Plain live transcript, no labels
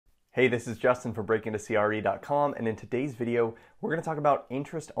Hey, this is Justin from breakintocre.com, and in today's video, we're going to talk about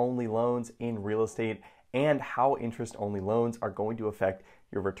interest-only loans in real estate and how interest-only loans are going to affect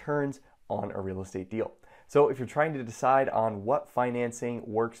your returns on a real estate deal. So if you're trying to decide on what financing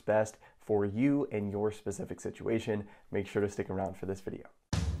works best for you and your specific situation, make sure to stick around for this video.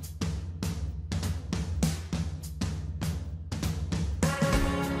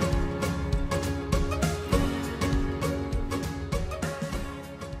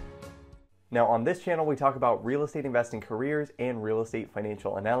 Now on this channel, we talk about real estate investing careers and real estate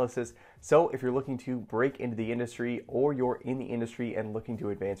financial analysis. So if you're looking to break into the industry or you're in the industry and looking to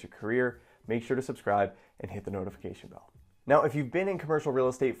advance your career, make sure to subscribe and hit the notification bell. Now, if you've been in commercial real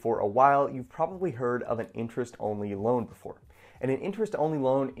estate for a while, you've probably heard of an interest-only loan before. And an interest-only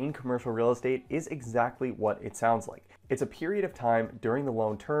loan in commercial real estate is exactly what it sounds like. It's a period of time during the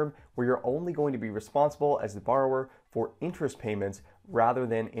loan term where you're only going to be responsible as the borrower for interest payments rather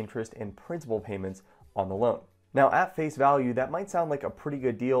than interest and principal payments on the loan. Now, at face value, that might sound like a pretty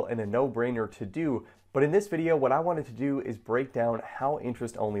good deal and a no-brainer to do, but in this video, what I wanted to do is break down how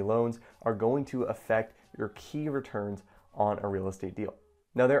interest-only loans are going to affect your key returns on a real estate deal.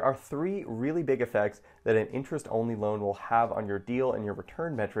 Now, there are three really big effects that an interest-only loan will have on your deal and your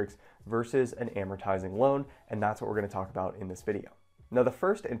return metrics versus an amortizing loan, and that's what we're going to talk about in this video. Now, the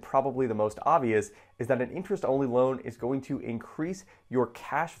first and probably the most obvious is that an interest-only loan is going to increase your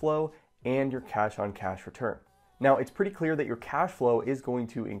cash flow and your cash-on-cash return. Now, it's pretty clear that your cash flow is going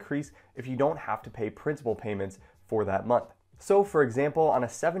to increase if you don't have to pay principal payments for that month. So, for example, on a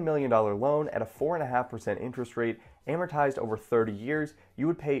 $7 million loan at a 4.5% interest rate, amortized over 30 years, you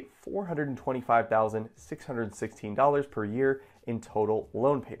would pay $425,616 per year in total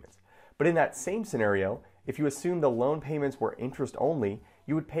loan payments. But in that same scenario, if you assume the loan payments were interest only,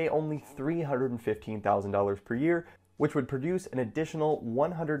 you would pay only $315,000 per year, which would produce an additional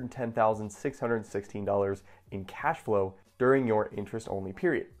 $110,616 in cash flow during your interest only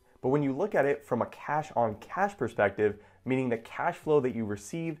period. But when you look at it from a cash on cash perspective, meaning the cash flow that you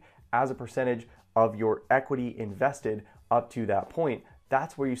received as a percentage of your equity invested up to that point,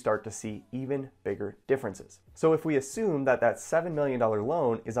 that's where you start to see even bigger differences. So if we assume that that $7 million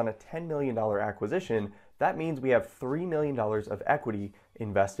loan is on a $10 million acquisition, that means we have $3 million of equity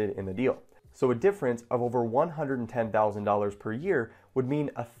invested in the deal. So a difference of over $110,000 per year would mean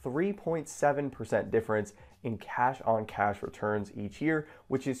a 3.7% difference in cash on cash returns each year,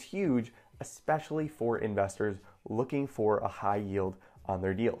 which is huge, especially for investors looking for a high yield on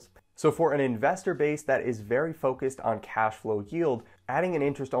their deals. So for an investor base that is very focused on cash flow yield, adding an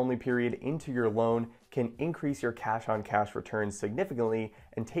interest-only period into your loan can increase your cash-on-cash returns significantly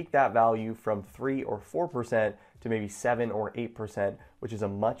and take that value from 3 or 4% to maybe 7 or 8%, which is a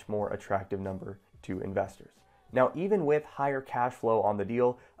much more attractive number to investors. Now, even with higher cash flow on the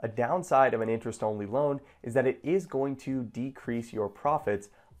deal, a downside of an interest-only loan is that it is going to decrease your profits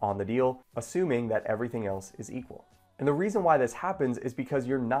on the deal, assuming that everything else is equal. And the reason why this happens is because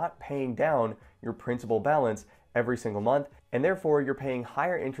you're not paying down your principal balance every single month, and therefore you're paying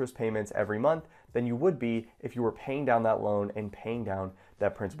higher interest payments every month than you would be if you were paying down that loan and paying down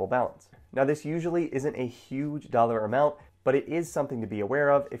that principal balance. Now, this usually isn't a huge dollar amount, but it is something to be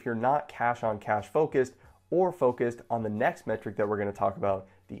aware of if you're not cash on cash focused or focused on the next metric that we're going to talk about,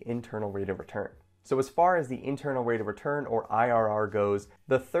 the internal rate of return. So as far as the internal rate of return, or IRR, goes,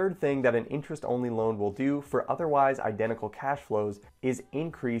 the third thing that an interest-only loan will do for otherwise identical cash flows is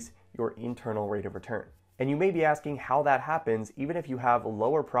increase your internal rate of return. And you may be asking how that happens even if you have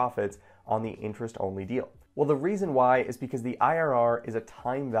lower profits on the interest-only deal. Well, the reason why is because the IRR is a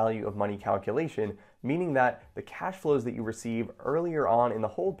time value of money calculation, meaning that the cash flows that you receive earlier on in the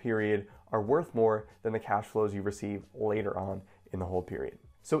hold period are worth more than the cash flows you receive later on in the hold period.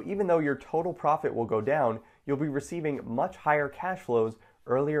 So even though your total profit will go down, you'll be receiving much higher cash flows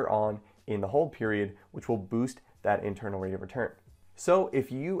earlier on in the hold period, which will boost that internal rate of return. So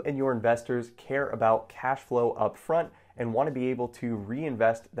if you and your investors care about cash flow up front and want to be able to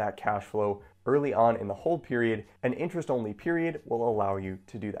reinvest that cash flow early on in the hold period, an interest-only period will allow you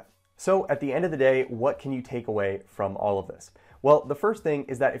to do that. So at the end of the day, what can you take away from all of this? Well, the first thing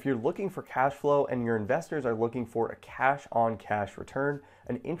is that if you're looking for cash flow and your investors are looking for a cash-on-cash return,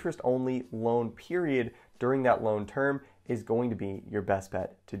 an interest-only loan period during that loan term is going to be your best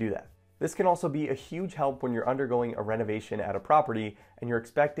bet to do that. This can also be a huge help when you're undergoing a renovation at a property and you're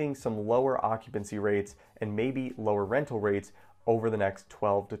expecting some lower occupancy rates and maybe lower rental rates over the next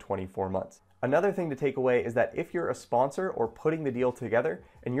 12 to 24 months. Another thing to take away is that if you're a sponsor or putting the deal together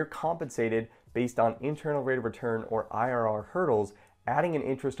and you're compensated based on internal rate of return or IRR hurdles, adding an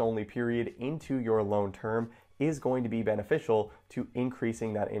interest-only period into your loan term is going to be beneficial to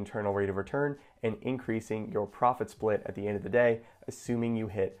increasing that internal rate of return and increasing your profit split at the end of the day, assuming you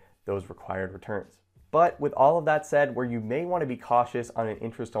hit those required returns. But with all of that said, where you may want to be cautious on an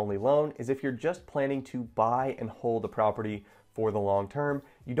interest-only loan is if you're just planning to buy and hold a property for the long term,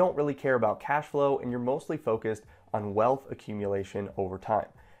 you don't really care about cash flow, and you're mostly focused on wealth accumulation over time.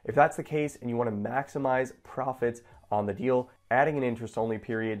 If that's the case and you want to maximize profits on the deal, adding an interest-only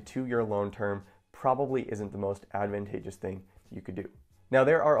period to your loan term probably isn't the most advantageous thing you could do. Now,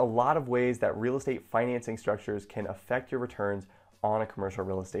 there are a lot of ways that real estate financing structures can affect your returns on a commercial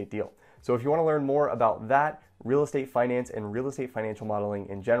real estate deal. So if you want to learn more about that, real estate finance and real estate financial modeling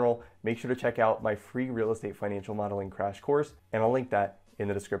in general, make sure to check out my free real estate financial modeling crash course, and I'll link that in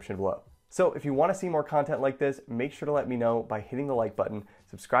the description below. So if you want to see more content like this, make sure to let me know by hitting the like button,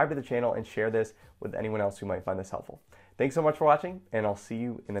 subscribe to the channel, and share this with anyone else who might find this helpful. Thanks so much for watching, and I'll see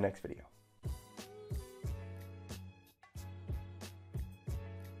you in the next video.